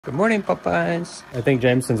Good morning, Popeyes. I think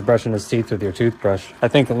Jameson's brushing his teeth with your toothbrush. I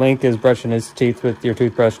think Link is brushing his teeth with your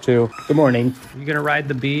toothbrush too. Good morning. You gonna ride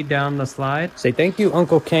the bee down the slide? Say thank you,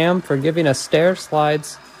 Uncle Cam, for giving us stair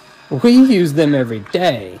slides. We use them every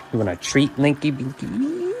day. You want a treat, Linky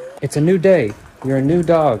Binky? It's a new day. You're a new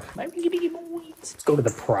dog. My Binky Binky boys. Let's go to the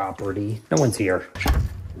property. No one's here.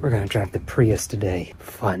 We're gonna drive the Prius today.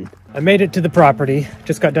 Fun. I made it to the property.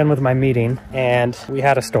 Just got done with my meeting, and we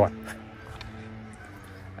had a storm.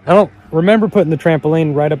 I don't remember putting the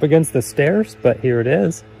trampoline right up against the stairs, but here it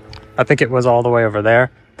is. I think it was all the way over there.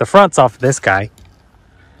 The front's off this guy.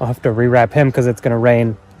 I'll have to rewrap him because it's going to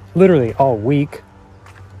rain literally all week.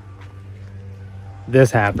 This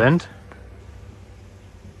happened.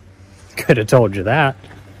 Could have told you that.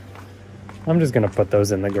 I'm just going to put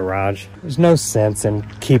those in the garage. There's no sense in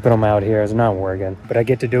keeping them out here. It's not working. But I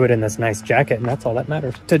get to do it in this nice jacket, and that's all that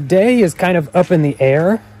matters. Today is kind of up in the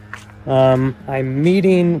air. I'm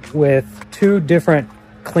meeting with 2 different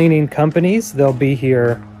cleaning companies. They'll be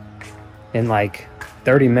here in like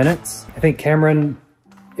 30 minutes. I think Cameron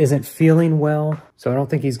isn't feeling well, so I don't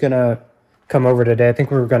think he's gonna come over today. I think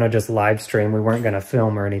we were gonna just live stream. We weren't gonna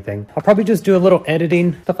film or anything. I'll probably just do a little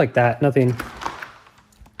editing, stuff like that. Nothing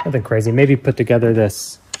crazy. Maybe put together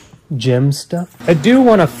this gym stuff. I do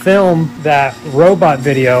want to film that robot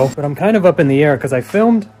video, but I'm kind of up in the air because I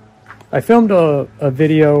filmed a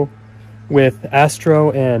video with Astro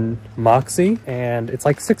and Moxie, and it's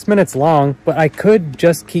like 6 minutes long, but I could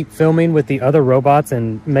just keep filming with the other robots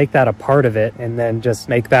and make that a part of it, and then just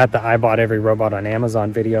make that the I bought every robot on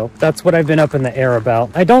Amazon video. That's what I've been up in the air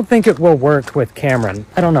about. I don't think it will work with Cameron.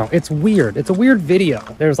 I don't know. It's weird. It's a weird video.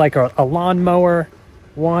 There's like a lawnmower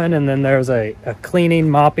one, and then there's a cleaning,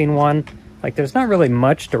 mopping one. Like there's not really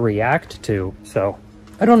much to react to, so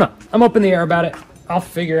I don't know. I'm up in the air about it. I'll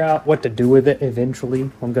figure out what to do with it eventually.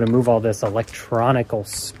 I'm gonna move all this electronical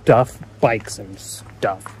stuff, bikes and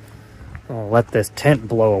stuff. I'll let this tent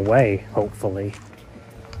blow away, hopefully.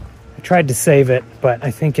 I tried to save it, but I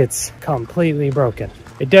think it's completely broken.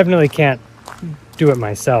 It definitely can't do it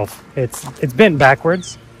myself. It's bent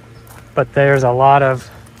backwards, but there's a lot of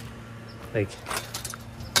like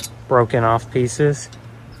broken off pieces.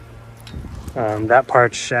 That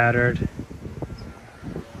part's shattered.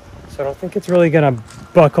 So I don't think it's really gonna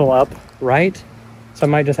buckle up right. So I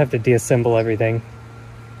might just have to deassemble everything.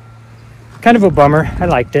 Kind of a bummer. I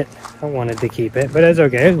liked it. I wanted to keep it, but it's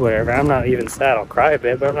okay. It's whatever. I'm not even sad. I'll cry a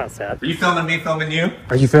bit, but I'm not sad. Are you filming me filming you?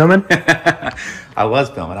 Are you filming? I was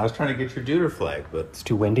filming. I was trying to get your Deuter flag, but It's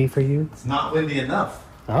too windy for you? it's not windy enough.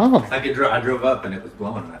 Oh. I drove up and it was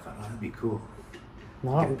blowing, and I thought, oh, that'd be cool.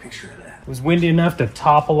 Well, Get a picture of that. it was windy enough to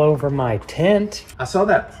topple over my tent. I saw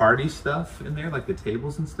that party stuff in there, like the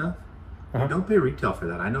tables and stuff. Don't pay retail for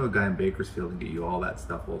that. I know a guy in Bakersfield can get you all that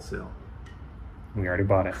stuff wholesale. We already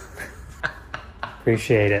bought it.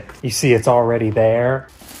 Appreciate it. You see it's already there.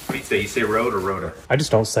 What do you say? You say road or rhoda? I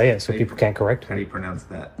just don't say it so people can't correct How do me. you pronounce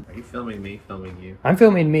that? Are you filming me, filming you? I'm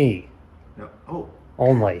filming me No. Oh.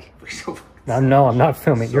 only. So No, I'm not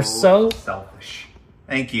filming. You're so selfish.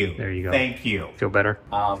 Thank you. There you go. Thank you. Feel better?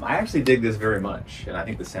 I actually dig this very much, and I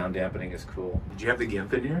think the sound dampening is cool. Did you have the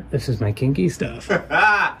GIMP in here? This is my kinky stuff.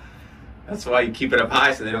 That's why you keep it up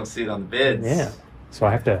high so they don't see it on the bids. Yeah. So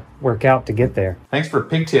I have to work out to get there. Thanks for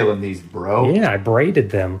pigtailing these, bro. Yeah, I braided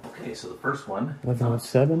them. Okay, so the first one.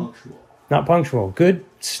 1107. Punctual. Not punctual. Good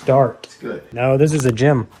start. It's good. No, this is a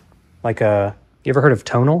gym. Like a, you ever heard of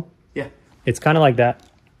tonal? Yeah. It's kind of like that,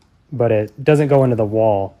 but it doesn't go into the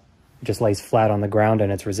wall. It just lays flat on the ground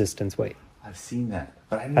and it's resistance weight. I've seen that,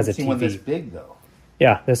 but I've Has never a seen one TV. this big though.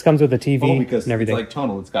 Yeah, this comes with a TV Oh, because and everything. it's like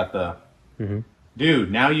tonal. It's got the.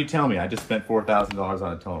 Dude, now you tell me. I just spent $4,000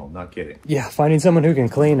 on a tonal. Not kidding. Yeah, finding someone who can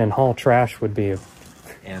clean and haul trash would be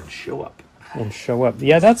And show up. and show up.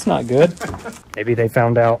 Yeah, that's not good. Maybe they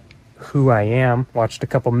found out who I am, watched a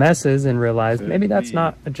couple messes, and realized maybe that's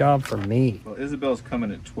not a job for me. Well, Isabel's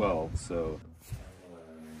coming at 12, so.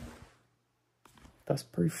 That's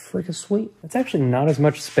pretty freaking sweet. It's actually not as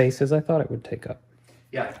much space as I thought it would take up.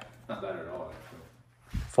 Yeah, not bad at all.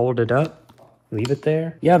 Fold it up, leave it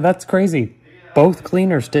there. Yeah, that's crazy. Both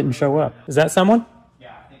cleaners didn't show up. Is that someone?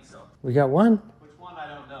 Yeah, I think so. We got one. Which one, I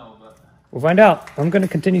don't know, but. We'll find out. I'm going to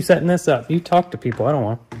continue setting this up. You talk to people. I don't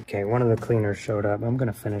want. Okay, one of the cleaners showed up. I'm going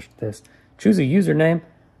to finish this. Choose a username.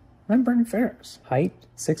 I'm Imbrandonfarris. Height,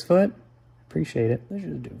 6 foot. Appreciate it. I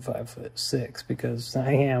should do 5'6" because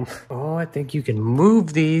I am. Oh, I think you can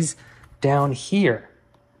move these down here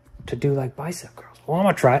to do like bicep curls. Well, I'm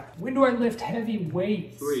going to try it. When do I lift heavy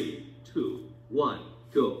weights? 3, 2, 1,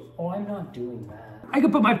 go. Oh, I'm not doing that. I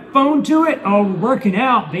can put my phone to it. Oh, working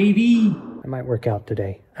out, baby. I might work out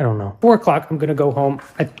today. I don't know. 4 o'clock, I'm gonna go home.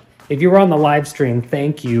 If you were on the live stream,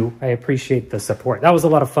 thank you. I appreciate the support. That was a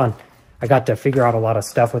lot of fun. I got to figure out a lot of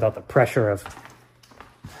stuff without the pressure of,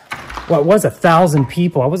 well, it was 1,000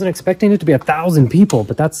 people. I wasn't expecting it to be 1,000 people,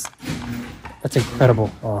 but that's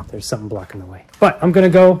incredible. Oh, there's something blocking the way. But I'm gonna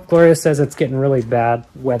go. Gloria says it's getting really bad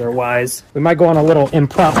weather-wise. We might go on a little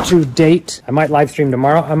impromptu date. I might live stream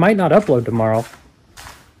tomorrow. I might not upload tomorrow,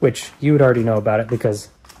 which you would already know about it because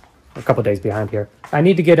we're a couple days behind here. I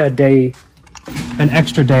need to get an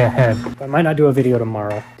extra day ahead. I might not do a video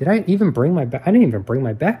tomorrow. Did I even bring my I didn't even bring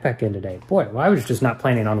my backpack in today. Boy, well, I was just not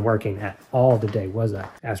planning on working at all today, was I?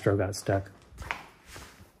 Astro got stuck.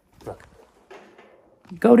 Look.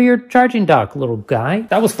 Go to your charging dock, little guy.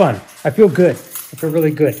 That was fun. I feel good. I feel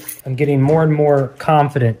really good. I'm getting more and more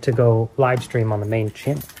confident to go live stream on the main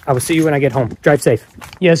channel. I will see you when I get home. Drive safe.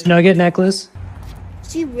 Yes, Nugget Necklace.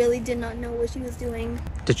 She really did not know what she was doing.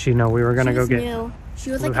 Did she know we were gonna go get new. She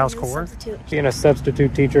was like house a new core? substitute. Being a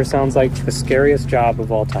substitute teacher sounds like the scariest job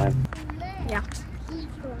of all time. Yeah.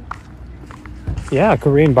 Yeah,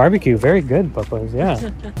 Korean barbecue, very good, Papas. Yeah.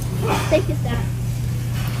 What steak is that?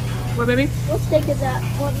 What, baby? What steak is that?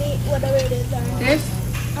 What meat? Whatever it is. This?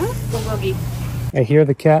 Bulgogi. I hear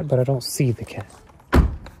the cat, but I don't see the cat.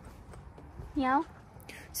 Yeah.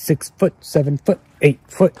 6 foot, 7 foot, 8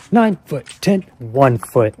 foot, 9 foot, 10, 1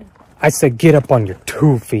 foot. I said get up on your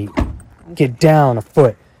 2 feet. Get down a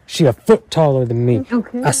foot. She a foot taller than me.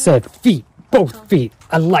 Okay. I said feet, both feet.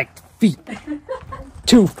 I like feet.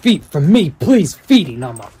 2 feet from me, please. Feeding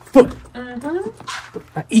on my foot.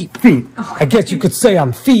 I eat feet. I guess you could say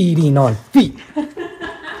I'm feeding on feet.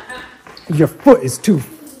 Your foot is 2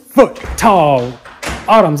 foot tall.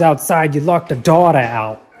 Autumn's outside. You locked the daughter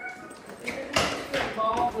out.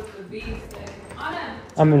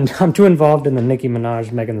 I'm too involved in the Nicki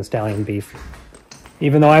Minaj, Megan Thee Stallion beef.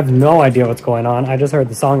 Even though I have no idea what's going on, I just heard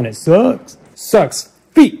the song and it sucks. Sucks.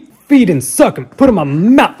 Feet. Feed and suck and put in my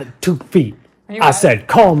mouth at 2 feet. I said,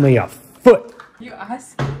 call me a foot. You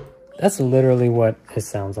asked? That's literally what it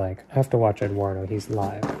sounds like. I have to watch Eduardo. He's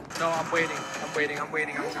live. No, I'm waiting.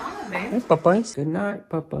 Hey, Popeyes. Good night,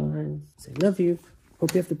 Popeyes. Say love you.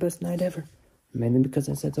 Hope you have the best night ever. Mainly because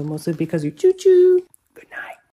I said so, mostly because you choo-choo.